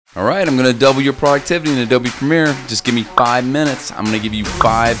Alright, I'm going to double your productivity in Adobe Premiere. Just give me 5 minutes. I'm going to give you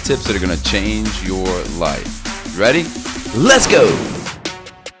 5 tips that are going to change your life. You ready? Let's go!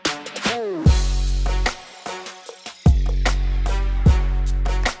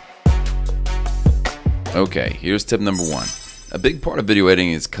 Okay, here's tip number 1. A big part of video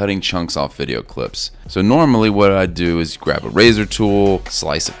editing is cutting chunks off video clips. So normally what I do is grab a razor tool,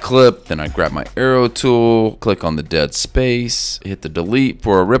 slice a clip, then I grab my arrow tool, click on the dead space, hit the delete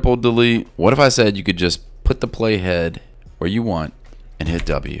for a ripple delete. What if I said you could just put the playhead where you want and hit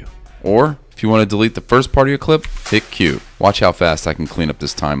W? Or if you want to delete the first part of your clip, hit Q. Watch how fast I can clean up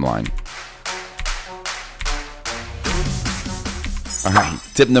this timeline. Alright,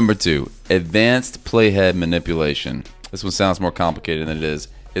 tip number 2, advanced playhead manipulation. This one sounds more complicated than it is.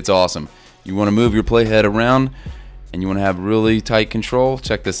 It's awesome. You want to move your playhead around and you want to have really tight control?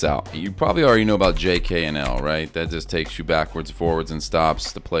 Check this out. You probably already know about J, K, and L, right? That just takes you backwards, forwards, and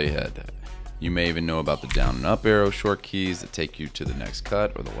stops the playhead. You may even know about the down and up arrow short keys that take you to the next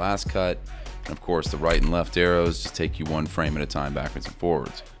cut or the last cut. And of course, the right and left arrows just take you 1 frame at a time backwards and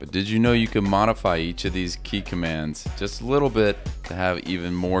forwards. But did you know you can modify each of these key commands just a little bit to have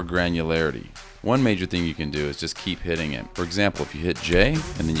even more granularity? One major thing you can do is just keep hitting it. For example, if you hit J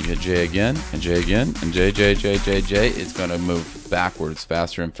and then you hit J again and J again and J, J, J, J, J, it's going to move backwards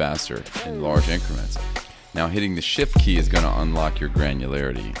faster and faster in large increments. Now hitting the shift key is going to unlock your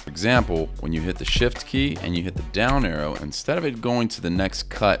granularity. For example, when you hit the shift key and you hit the down arrow, instead of it going to the next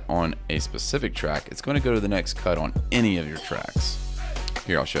cut on a specific track, it's going to go to the next cut on any of your tracks.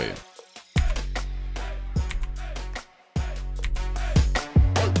 Here, I'll show you.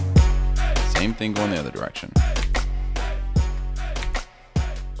 Same thing going the other direction.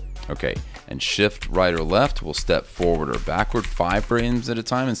 Okay, and shift right or left will step forward or backward 5 frames at a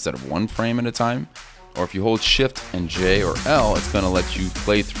time instead of 1 frame at a time. Or if you hold shift and J or L, it's going to let you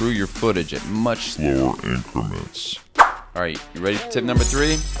play through your footage at much slower increments. Alright, you ready for tip number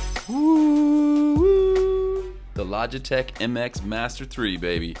 3? Woo! The Logitech MX Master 3,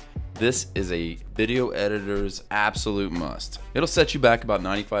 baby. This is a video editor's absolute must. It'll set you back about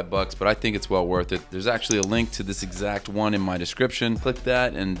 95 bucks, but I think it's well worth it. There's actually a link to this exact one in my description. Click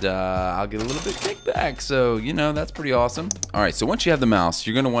that and I'll get a little bit kickback. So, you know, that's pretty awesome. All right, so once you have the mouse,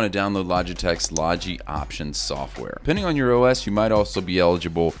 you're gonna wanna download Logitech's Logi Options software. Depending on your OS, you might also be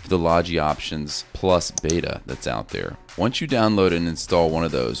eligible for the Logi Options Plus beta that's out there. Once you download and install one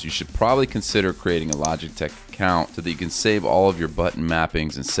of those, you should probably consider creating a Logitech account so that you can save all of your button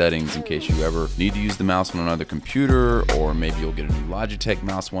mappings and settings in case you ever need to use the mouse on another computer, or maybe you'll get a new Logitech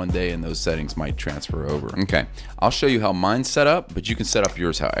mouse one day and those settings might transfer over. Okay, I'll show you how mine's set up, but you can set up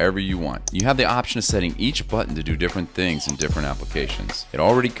yours however you want. You have the option of setting each button to do different things in different applications. It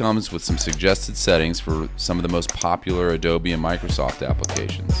already comes with some suggested settings for some of the most popular Adobe and Microsoft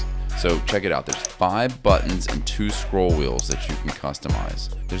applications. So check it out, there's 5 buttons and 2 scroll wheels that you can customize.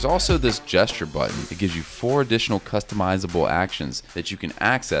 There's also this gesture button that gives you 4 additional customizable actions that you can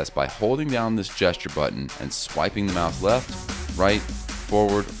access by holding down this gesture button and swiping the mouse left, right,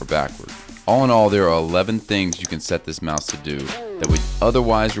 forward, or backward. All in all, there are 11 things you can set this mouse to do that would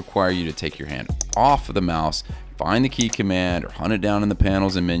otherwise require you to take your hand off of the mouse, find the key command, or hunt it down in the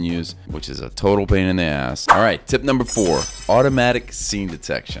panels and menus, which is a total pain in the ass. All right, tip number 4, automatic scene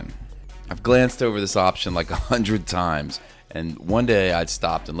detection. I've glanced over this option like 100 times, and one day I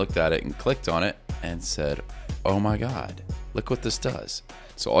stopped and looked at it and clicked on it and said, oh my God, look what this does.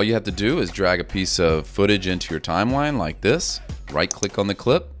 So all you have to do is drag a piece of footage into your timeline like this, right click on the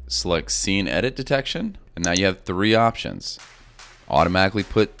clip, select scene edit detection, and now you have 3 options. Automatically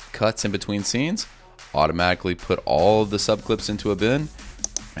put cuts in between scenes, automatically put all of the subclips into a bin,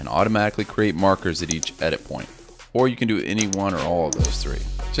 and automatically create markers at each edit point. Or you can do any one or all of those 3.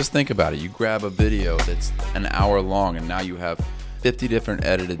 Just think about it. You grab a video that's an hour long and now you have 50 different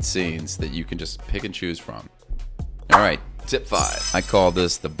edited scenes that you can just pick and choose from. All right, tip 5. I call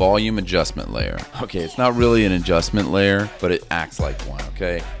this the volume adjustment layer. Okay, it's not really an adjustment layer, but it acts like one,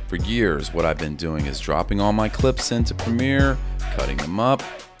 okay? For years, what I've been doing is dropping all my clips into Premiere, cutting them up,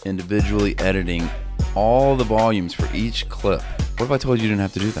 individually editing all the volumes for each clip. What if I told you you didn't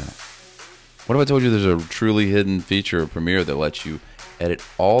have to do that? What if I told you there's a truly hidden feature of Premiere that lets you edit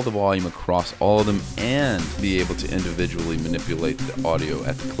all the volume across all of them and be able to individually manipulate the audio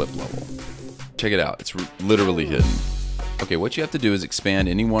at the clip level? Check it out, it's literally hidden. Okay, what you have to do is expand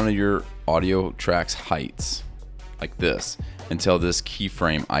any one of your audio track's heights, like this, until this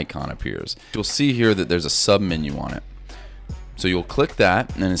keyframe icon appears. You'll see here that there's a sub menu on it. So you'll click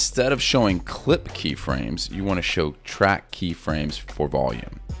that, and instead of showing clip keyframes, you want to show track keyframes for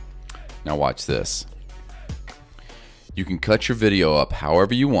volume. Now watch this. You can cut your video up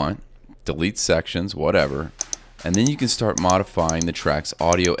however you want, delete sections, whatever, and then you can start modifying the track's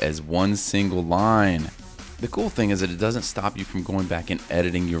audio as one single line. The cool thing is that it doesn't stop you from going back and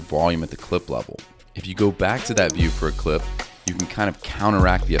editing your volume at the clip level. If you go back to that view for a clip, you can kind of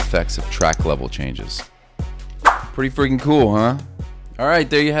counteract the effects of track level changes. Pretty freaking cool, huh? Alright,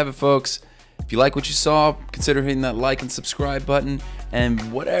 there you have it, folks. If you like what you saw, consider hitting that like and subscribe button.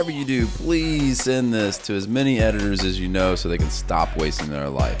 And whatever you do, please send this to as many editors as you know so they can stop wasting their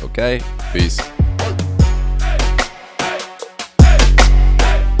life, okay? Peace.